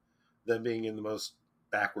 yeah. Them being in the most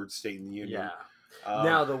backward state in the union. Yeah.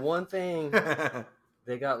 Now, the one thing, Yeah.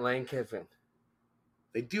 they got Lane Kiffin.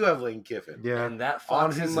 They do have Lane Kiffin. And that On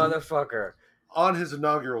foxy his- motherfucker. On his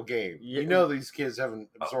inaugural game. Yeah. You know these kids haven't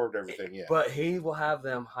absorbed everything yet. But he will have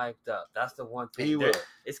them hyped up. That's the one thing. He will.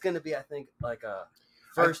 It's going to be, I think, like a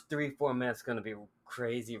first 3-4 minutes going to be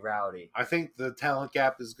crazy rowdy. I think the talent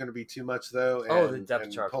gap is going to be too much, though. And, Oh, the depth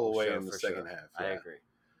and chart pull will away show in the for second sure. half. I yeah. agree.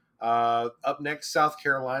 Up next, South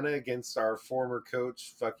Carolina against our former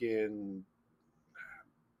coach, fucking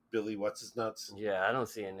Billy What's His Nuts. Yeah, I don't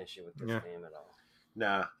see an issue with this Yeah. game at all.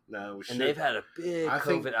 Nah, we should. And they've had a big I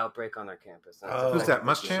think- COVID outbreak on their campus. That's Oh. Who's that,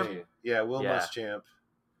 affected the Muschamp? issue. Yeah, Will Yeah. Muschamp,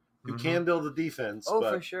 who Mhm. can build a defense. Oh,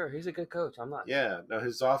 but for sure. He's a good coach. I'm not. yeah, now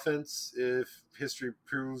his offense, if history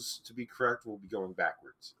proves to be correct, will be going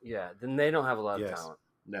backwards. Yeah, then they don't have a lot of Yes. talent.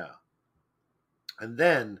 No. And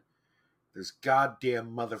then there's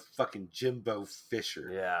goddamn motherfucking Jimbo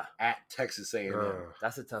Fisher Yeah, at Texas A&M. Ugh.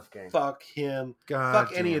 that's a tough game. Fuck him. God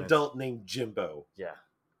Fuck any damn it. adult named Jimbo. Yeah.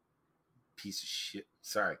 Piece of shit.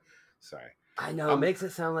 Sorry. I know. It makes it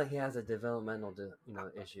sound like he has a developmental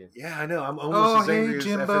issue. Yeah, I know. I'm almost as hey, angry as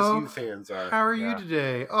Jimbo. FSU fans are. How are Yeah. you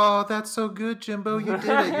today? Oh, that's so good, Jimbo. You did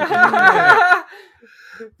it. You're doing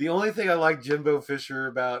it. The only thing I like Jimbo Fisher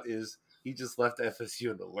about is he just left FSU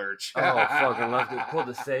in the lurch. Oh, fucking left it. Pulled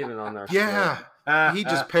the Saban on their Yeah. He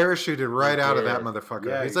just parachuted right out of that did. motherfucker.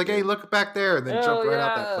 Yeah, He's he like, hey, did. look back there, and then Hell jumped right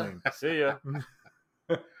out yeah. that plane. See ya.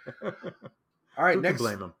 All right, Who can next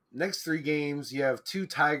blame him? next 3 games, you have 2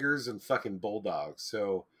 Tigers and fucking Bulldogs.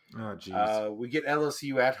 So Oh, jeez. we get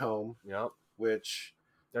LSU at home, Yep. which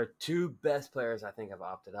Their 2 best players, I think, have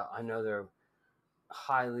opted out. I know they're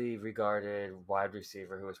highly regarded wide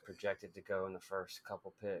receiver who was projected to go in the first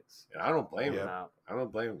couple picks. I don't blame Yeah. him. Out. I don't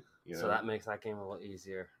blame him. You know? So that makes that game a little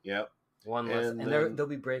easier. Yep. One less, And and then- they'll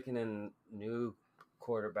be breaking in new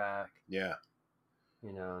quarterback. Yeah.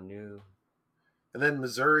 New. And then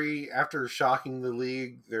Missouri, after shocking the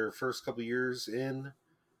league their first couple years in,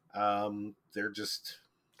 they're just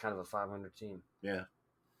Kind of a 500 team.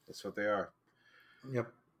 that's what they are.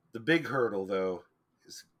 Yep. The big hurdle though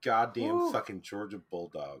is goddamn Woo. fucking Georgia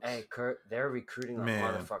Bulldogs. Hey, Kurt, they're recruiting like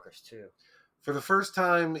Man. motherfuckers too. For the first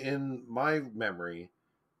time in my memory,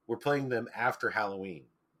 we're playing them after Halloween.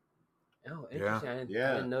 Oh, interesting. I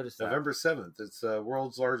Yeah. didn't notice that. November 7th. It's the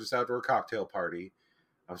world's largest outdoor cocktail party.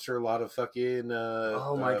 I'm sure a lot of fucking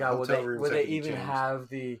Oh my god, hotel rooms will have they been even changed. have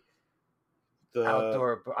the the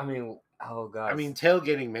outdoor? I mean, oh god. I mean,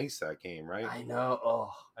 tailgating makes that game, right? I know.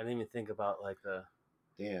 Oh, I didn't even think about like the.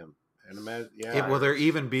 Damn. And imagine, yeah. Will there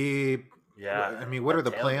even be? Yeah. I mean, what a are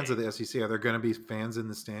the plans of tailgate. the SEC? Are there going to be fans in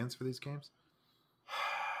the stands for these games?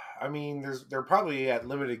 I mean, they're probably at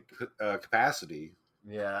limited capacity.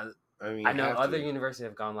 Yeah, I mean, I know have other to. universities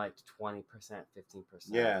have gone like 20%, 15%.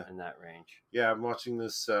 Yeah. in that range. Yeah, I'm watching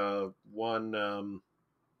this one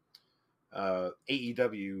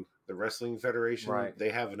AEW the Wrestling Federation, Right. they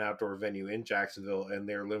have an outdoor venue in Jacksonville, and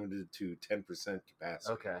they're limited to 10%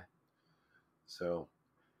 capacity. Okay. So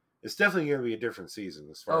it's definitely going to be a different season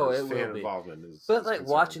as far as it fan will be. involvement is. But is like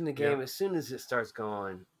concerned. watching the game, Yeah. as soon as it starts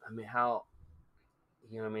going, I mean, how,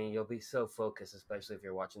 you know what I mean? You'll be so focused, especially if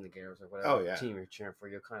you're watching the Gators or whatever team you're cheering for.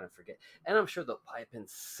 You'll kind of forget. And I'm sure they'll pipe in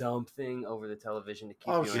something over the television to keep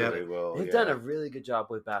I'm you sure in they it. will. They've done a really good job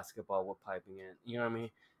with basketball with piping in. You know what I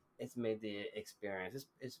mean? It's made the experience.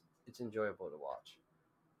 It's enjoyable to watch.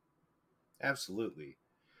 Absolutely.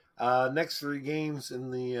 Next 3 games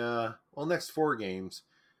in the next 4 games,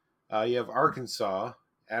 you have Arkansas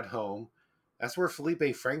at home. That's where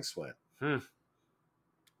Felipe Franks went. That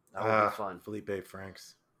would be fun. Felipe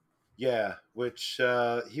Franks. Yeah, which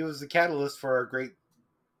he was the catalyst for our great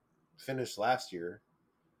finish last year.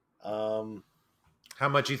 How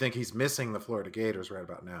much you think he's missing the Florida Gators right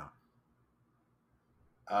about now?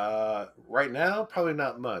 Right now, probably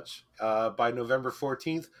not much. By November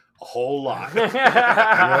 14th, a whole lot.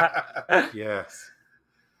 Yes.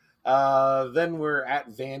 Then we're at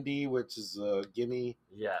Vandy, which is a gimme.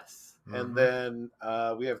 Yes. And then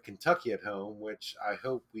we have Kentucky at home, which I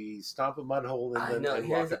hope we stomp a mud hole in I them know. and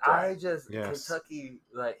walk it dry. Kentucky,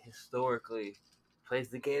 like, historically plays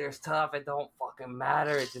the Gators tough. It don't fucking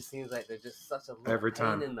matter. It just seems like they're just such a little Every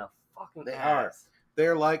time. pain in the fucking They ass.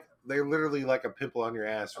 They're literally like a pimple on your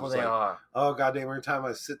ass. Oh, It's they like, are. oh goddamn! Every time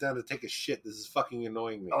I sit down to take a shit, this is fucking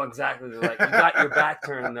annoying me. Oh, exactly. They're like, you got your back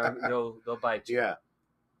turned, they'll bite you. Yeah,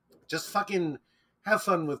 just fucking have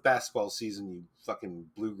fun with basketball season, you fucking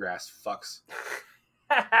bluegrass fucks.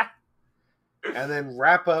 And then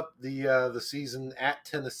wrap up the season at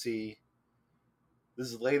Tennessee. This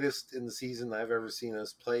is the latest in the season I've ever seen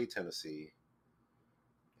us play Tennessee.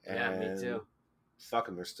 Yeah, me too. Fuck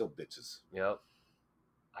them, they're still bitches. Yep.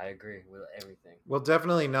 I agree with everything. Well,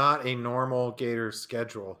 definitely not a normal Gators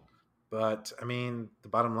schedule. But, I mean, the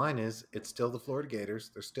bottom line is it's still the Florida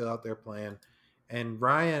Gators. They're still out there playing. And,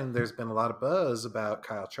 Ryan, there's been a lot of buzz about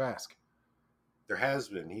Kyle Trask. There has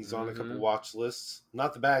been. He's on a couple watch lists.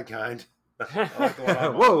 Not the bad kind. I like the one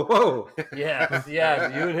I'm on. Whoa.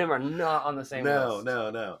 Yeah, you and him are not on the same list.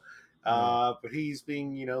 No. But he's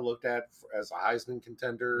being, looked at as a Heisman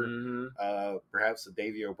contender, perhaps the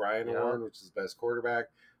Davey O'Brien Award, which is the best quarterback.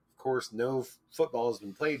 Of course, no football has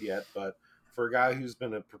been played yet, but for a guy who's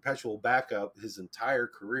been a perpetual backup his entire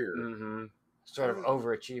career, sort of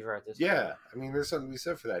overachiever at this point. Yeah, I mean, there's something to be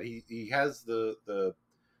said for that. He has the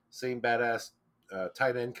same badass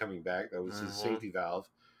tight end coming back. That was his safety valve,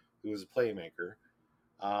 who was a playmaker.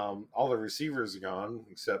 All the receivers are gone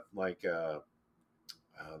except like that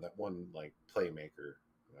one like playmaker.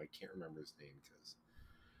 I can't remember his name because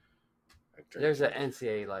there's an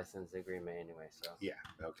NCAA license in Green Bay anyway. So yeah,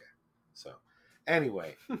 okay. So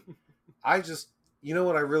anyway, I just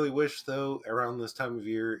what I really wish though around this time of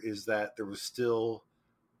year is that there was still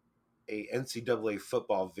a NCAA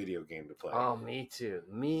football video game to play. Oh, me too.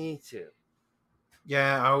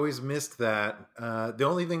 Yeah, I always missed that. The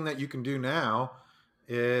only thing that you can do now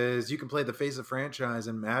is you can play the Face of Franchise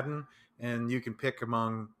in Madden, and you can pick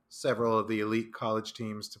among several of the elite college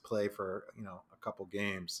teams to play for, a couple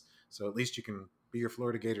games. So at least you can be your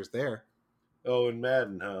Florida Gators there. Oh, in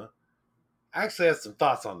Madden, huh? I actually have some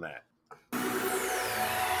thoughts on that. You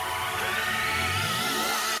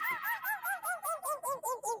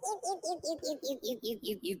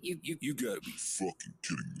gotta be fucking kidding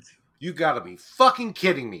me. You gotta be fucking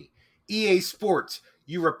kidding me. EA Sports,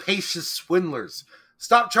 you rapacious swindlers.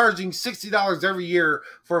 Stop charging $60 every year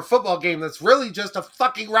for a football game that's really just a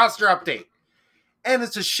fucking roster update. And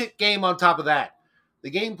it's a shit game on top of that. The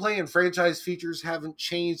gameplay and franchise features haven't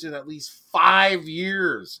changed in at least 5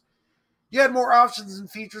 years. You had more options and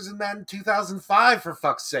features in Madden 2005, for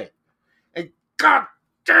fuck's sake. And god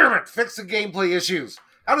damn it, fix the gameplay issues.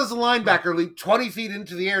 How does a linebacker leap 20 feet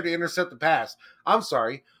into the air to intercept the pass? I'm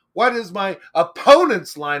sorry. Why does my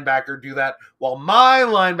opponent's linebacker do that while my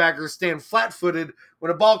linebackers stand flat-footed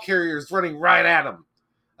when a ball carrier is running right at him?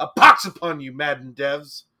 A pox upon you, Madden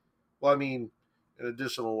devs. Well, I mean, an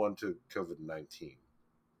additional one to COVID-19.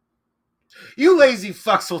 You lazy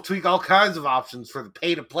fucks will tweak all kinds of options for the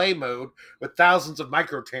pay-to-play mode with thousands of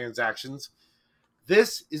microtransactions.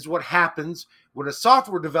 This is what happens when a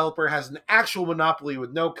software developer has an actual monopoly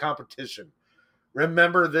with no competition.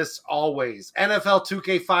 Remember this always. NFL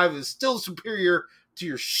 2K5 is still superior to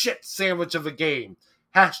your shit sandwich of a game.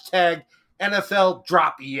 Hashtag NFL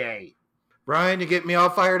drop EA. Ryan, you get me all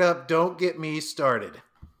fired up. Don't get me started.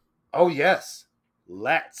 Oh, yes.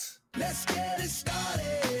 Let's get it started.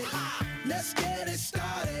 Let's get it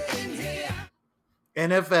started in here.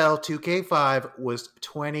 NFL 2K5 was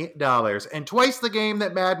 $20 and twice the game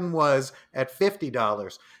that Madden was at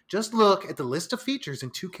 $50. Just look at the list of features in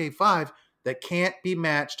 2K5 that can't be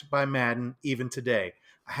matched by Madden even today.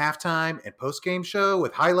 A halftime and post-game show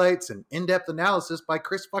with highlights and in-depth analysis by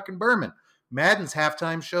Chris fucking Berman. Madden's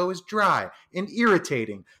halftime show is dry and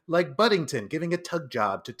irritating, like Buddington giving a tug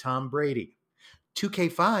job to Tom Brady.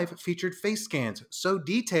 2K5 featured face scans so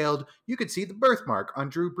detailed you could see the birthmark on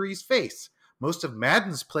Drew Brees' face. Most of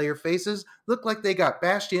Madden's player faces look like they got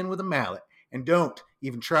bashed in with a mallet. And don't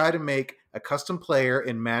even try to make a custom player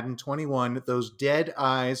in Madden 21. Those dead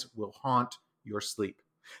eyes will haunt your sleep.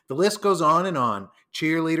 The list goes on and on.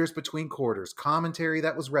 Cheerleaders between quarters, commentary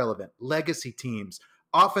that was relevant, legacy teams,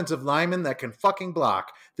 offensive linemen that can fucking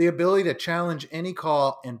block, the ability to challenge any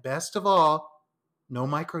call, and best of all, no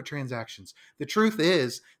microtransactions. The truth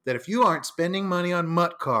is that if you aren't spending money on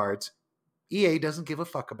MUT cards, EA doesn't give a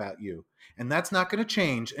fuck about you. And that's not going to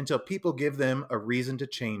change until people give them a reason to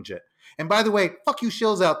change it. And by the way, fuck you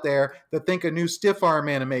shills out there that think a new stiff arm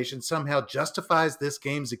animation somehow justifies this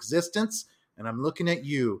game's existence. And I'm looking at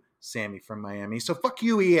you, Sammy from Miami. So fuck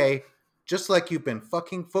you, EA, just like you've been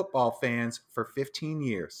fucking football fans for 15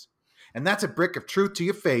 years. And that's a brick of truth to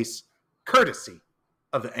your face, courtesy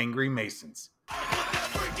of the Angry Masons.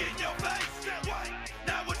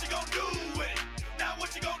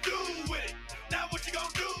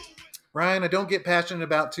 Ryan, I don't get passionate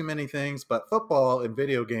about too many things, but football and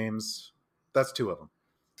video games, that's two of them.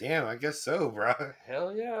 Damn, I guess so, bro.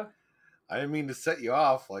 Hell yeah. I didn't mean to set you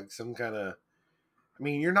off like some kind of... I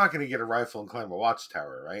mean, you're not going to get a rifle and climb a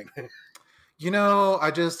watchtower, right? You know,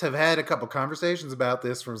 I just have had a couple conversations about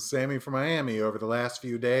this from Sammy from Miami over the last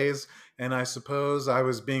few days, and I suppose I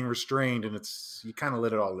was being restrained, and you kind of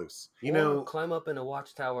let it all loose. You know... Climb up in a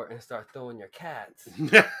watchtower and start throwing your cats.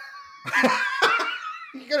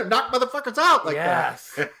 You're going to knock motherfuckers out like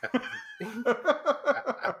yes. that.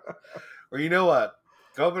 Or you know what?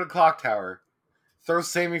 Go up in a clock tower. Throw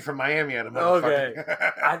Sammy from Miami at a motherfucker. Okay.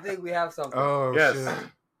 I think we have something. Oh, yes. shit.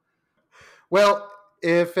 Well,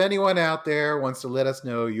 if anyone out there wants to let us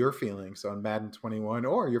know your feelings on Madden 21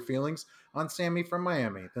 or your feelings on Sammy from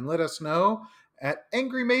Miami, then let us know at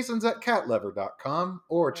angrymasons@catlover.com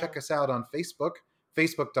or check us out on Facebook,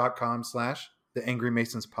 facebook.com/The Angry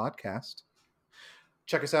Masons Podcast.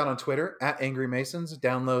 Check us out on Twitter at Angry Masons.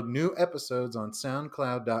 Download new episodes on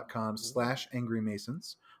soundcloud.com/Angry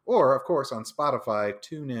Masons. Or, of course, on Spotify,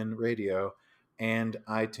 TuneIn Radio, and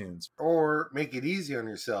iTunes. Or make it easy on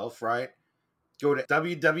yourself, right? Go to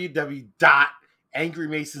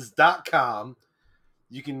www.angrymasons.com.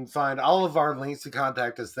 You can find all of our links to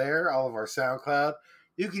contact us there, all of our SoundCloud.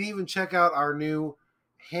 You can even check out our new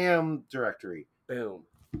ham directory. Boom.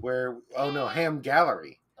 Ham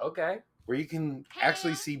gallery. Okay. Where you can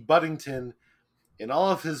actually see Buddington in all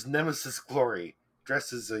of his nemesis glory,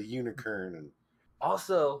 dressed as a unicorn. And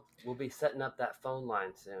also, we'll be setting up that phone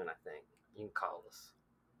line soon, I think. You can call us.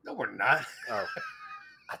 No, we're not. Oh.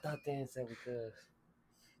 I thought Dan said we could.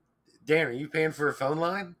 Dan, are you paying for a phone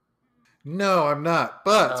line? No, I'm not.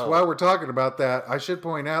 But while we're talking about that, I should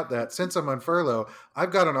point out that since I'm on furlough,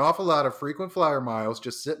 I've got an awful lot of frequent flyer miles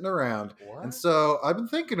just sitting around. What? And so I've been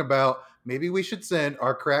thinking about maybe we should send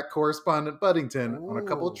our crack correspondent Buddington on a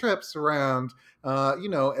couple of trips around,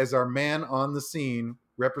 as our man on the scene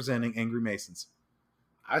representing Angry Masons.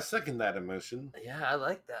 I second that emotion. Yeah, I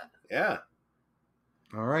like that. Yeah.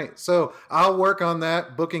 All right. So I'll work on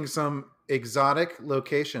that, booking some exotic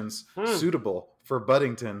locations suitable for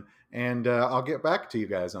Buddington. And I'll get back to you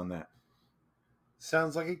guys on that.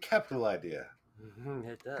 Sounds like a capital idea. Mm-hmm,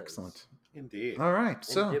 it does. Excellent. Indeed. All right.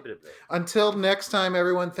 So until next time,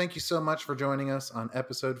 everyone, thank you so much for joining us on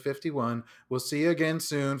episode 51. We'll see you again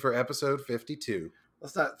soon for episode 52.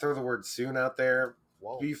 Let's not throw the word soon out there.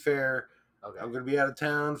 Whoa. Be fair. Okay. I'm going to be out of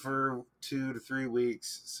town for 2 to 3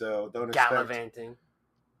 weeks. So don't expect gallivanting.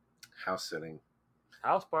 House sitting.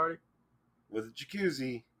 House party. With a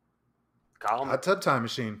jacuzzi. Call me. Hot tub time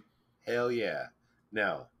machine. Hell yeah.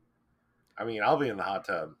 No. I mean, I'll be in the hot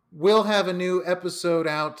tub. We'll have a new episode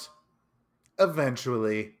out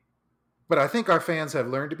eventually. But I think our fans have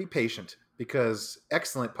learned to be patient because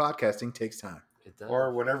excellent podcasting takes time. It does.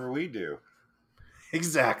 Or whatever we do.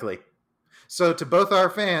 Exactly. So to both our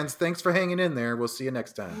fans, thanks for hanging in there. We'll see you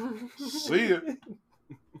next time. See ya.